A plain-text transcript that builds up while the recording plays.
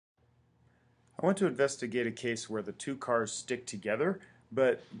I want to investigate a case where the two cars stick together,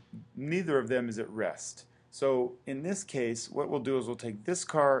 but neither of them is at rest. So in this case, what we'll do is we'll take this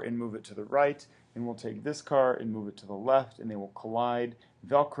car and move it to the right, and we'll take this car and move it to the left, and they will collide.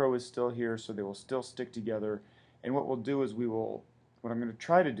 Velcro is still here, so they will still stick together. And what we'll do is what I'm going to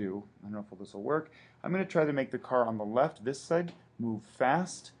try to do, I don't know if this will work, I'm going to try to make the car on the left, this side, move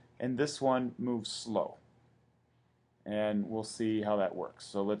fast, and this one move slow. And we'll see how that works.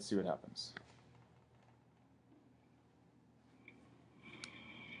 So let's see what happens.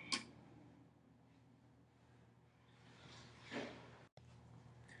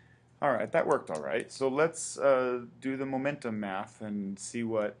 Alright, that worked alright. So let's do the momentum math and see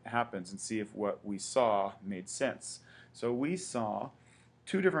what happens and see if what we saw made sense. So we saw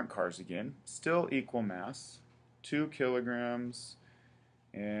two different cars again, still equal mass, 2 kilograms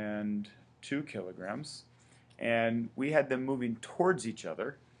and 2 kilograms. And we had them moving towards each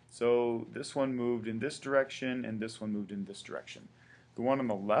other. So this one moved in this direction and this one moved in this direction. The one on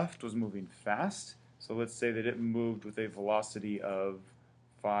the left was moving fast. So let's say that it moved with a velocity of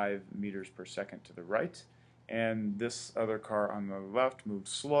 5 meters per second to the right, and this other car on the left moved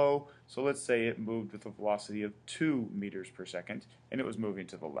slow, so let's say it moved with a velocity of 2 meters per second, and it was moving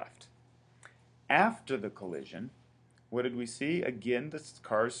to the left. After the collision, what did we see? Again, the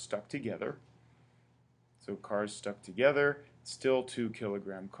cars stuck together. So cars stuck together, still 2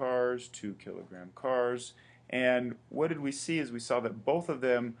 kilogram cars, 2 kilogram cars, and what did we see is we saw that both of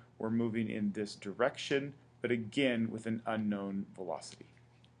them were moving in this direction, but again with an unknown velocity.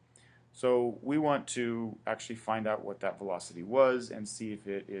 So we want to actually find out what that velocity was and see if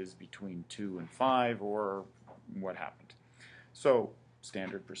it is between 2 and 5 or what happened. So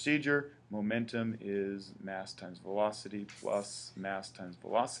standard procedure, momentum is mass times velocity plus mass times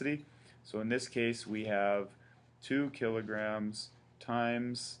velocity. So in this case we have 2 kilograms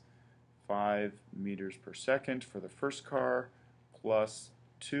times 5 meters per second for the first car plus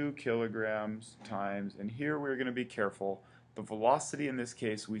 2 kilograms times, and here we're going to be careful, the velocity in this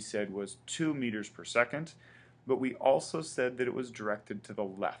case we said was 2 meters per second, but we also said that it was directed to the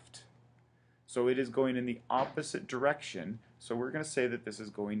left. So it is going in the opposite direction, so we're going to say that this is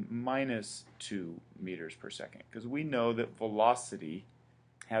going minus 2 meters per second, because we know that velocity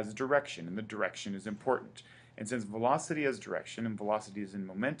has direction, and the direction is important. And since velocity has direction, and velocity is in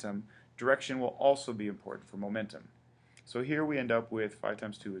momentum, direction will also be important for momentum. So here we end up with 5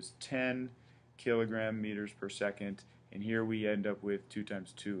 times 2 is 10 kilogram meters per second, and here we end up with 2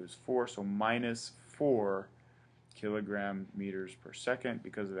 times 2 is 4, so minus 4 kilogram meters per second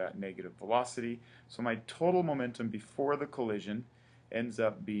because of that negative velocity. So my total momentum before the collision ends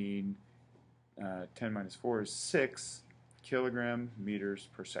up being 10 minus 4 is 6 kilogram meters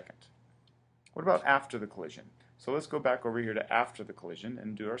per second. What about after the collision? So let's go back over here to after the collision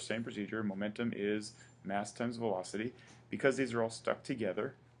and do our same procedure. Momentum is mass times velocity. Because these are all stuck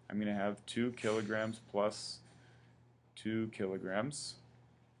together, I'm going to have 2 kilograms plus 2 kilograms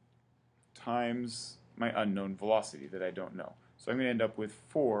times my unknown velocity that I don't know. So I'm going to end up with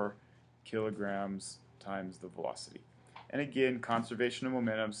 4 kilograms times the velocity. And again, conservation of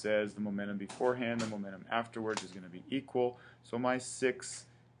momentum says the momentum beforehand, the momentum afterwards is going to be equal. So my 6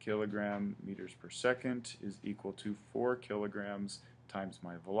 kilogram meters per second is equal to 4 kilograms times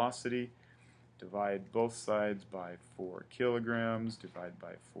my velocity. Divide both sides by 4 kilograms, divide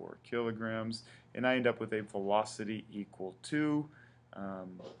by 4 kilograms, and I end up with a velocity equal to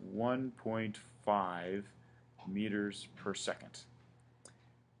 1.5 meters per second.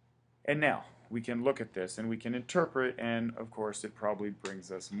 And now we can look at this and we can interpret, and of course it probably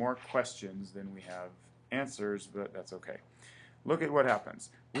brings us more questions than we have answers, but that's okay. Look at what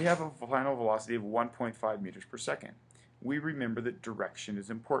happens. We have a final velocity of 1.5 meters per second. We remember that direction is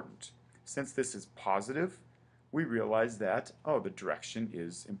important. Since this is positive, we realize that, oh, the direction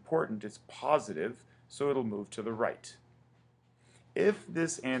is important, it's positive, so it'll move to the right. If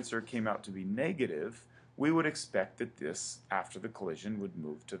this answer came out to be negative, we would expect that this, after the collision, would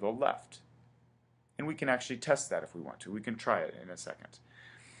move to the left. And we can actually test that if we want to. We can try it in a second.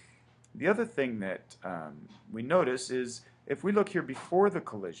 The other thing that we notice is if we look here before the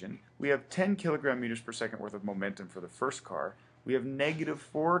collision, we have 10 kilogram meters per second worth of momentum for the first car. We have negative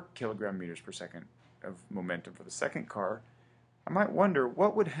 4 kilogram meters per second of momentum for the second car. I might wonder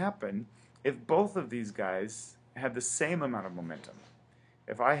what would happen if both of these guys had the same amount of momentum.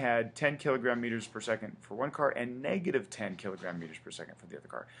 If I had 10 kilogram meters per second for one car and negative 10 kilogram meters per second for the other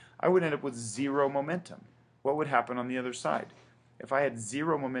car, I would end up with 0 momentum. What would happen on the other side? If I had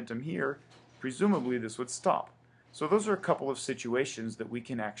 0 momentum here, presumably this would stop. So those are a couple of situations that we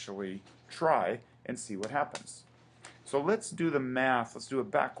can actually try and see what happens. So let's do the math. Let's do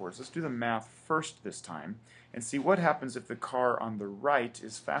it backwards. Let's do the math first this time and see what happens if the car on the right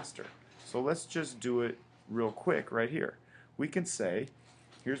is faster. So let's just do it real quick right here. We can say,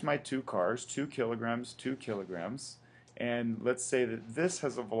 here's my two cars, 2 kilograms, 2 kilograms, and let's say that this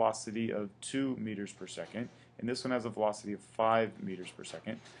has a velocity of 2 meters per second, and this one has a velocity of 5 meters per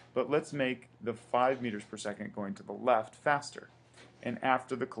second. But let's make the 5 meters per second going to the left faster. And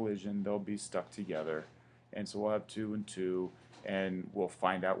after the collision, they'll be stuck together. And so we'll have 2 and 2, and we'll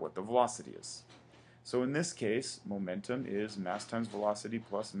find out what the velocity is. So in this case, momentum is mass times velocity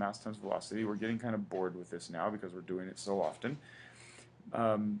plus mass times velocity. We're getting kind of bored with this now because we're doing it so often.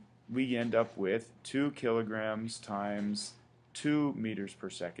 We end up with 2 kilograms times 2 meters per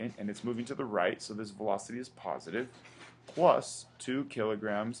second, and it's moving to the right, so this velocity is positive, plus 2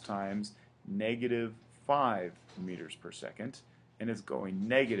 kilograms times negative 5 meters per second, and it's going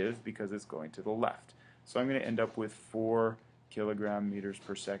negative because it's going to the left. So I'm going to end up with 4 kilogram meters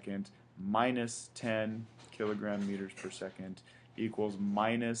per second minus 10 kilogram meters per second equals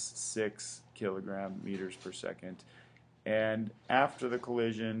minus 6 kilogram meters per second. And after the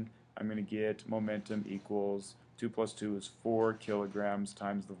collision, I'm going to get momentum equals 2 plus 2 is 4 kilograms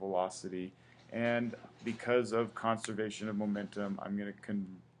times the velocity. And because of conservation of momentum, I'm going to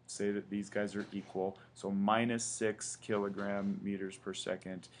say that these guys are equal. So minus 6 kilogram meters per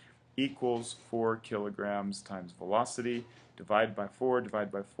second equals 4 kilograms times velocity. Divide by 4,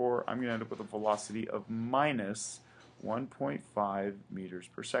 divide by 4. I'm going to end up with a velocity of minus 1.5 meters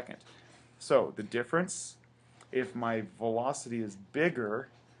per second. So the difference, if my velocity is bigger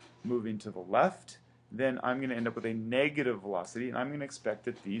moving to the left, then I'm going to end up with a negative velocity, and I'm going to expect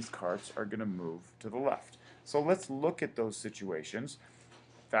that these carts are going to move to the left. So let's look at those situations.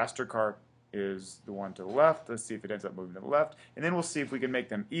 Faster cart is the one to the left. Let's see if it ends up moving to the left, and then we'll see if we can make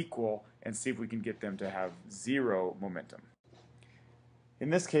them equal and see if we can get them to have 0 momentum. In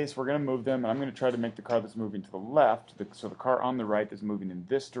this case, we're going to move them, and I'm going to try to make the car that's moving to the left, so the car on the right that's moving in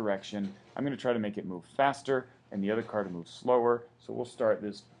this direction, I'm going to try to make it move faster, and the other car to move slower. So we'll start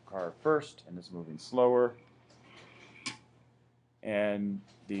this car first, and it's moving slower. And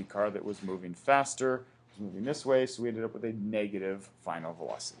the car that was moving faster was moving this way, so we ended up with a negative final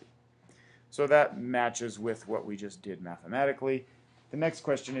velocity. So that matches with what we just did mathematically. The next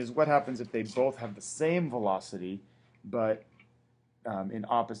question is, what happens if they both have the same velocity, but in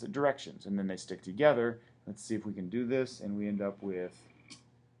opposite directions, and then they stick together? Let's see if we can do this, and we end up with,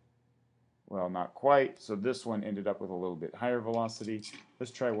 well, not quite. So this one ended up with a little bit higher velocity.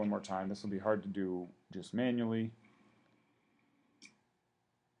 Let's try one more time. This will be hard to do just manually.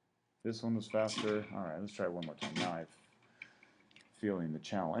 This one was faster. All right, let's try one more time. Now I'm feeling the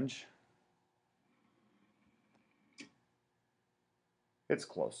challenge. It's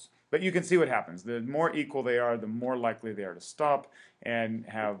close. But you can see what happens. The more equal they are, the more likely they are to stop and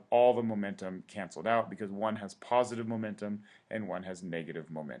have all the momentum canceled out, because one has positive momentum and one has negative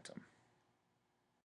momentum.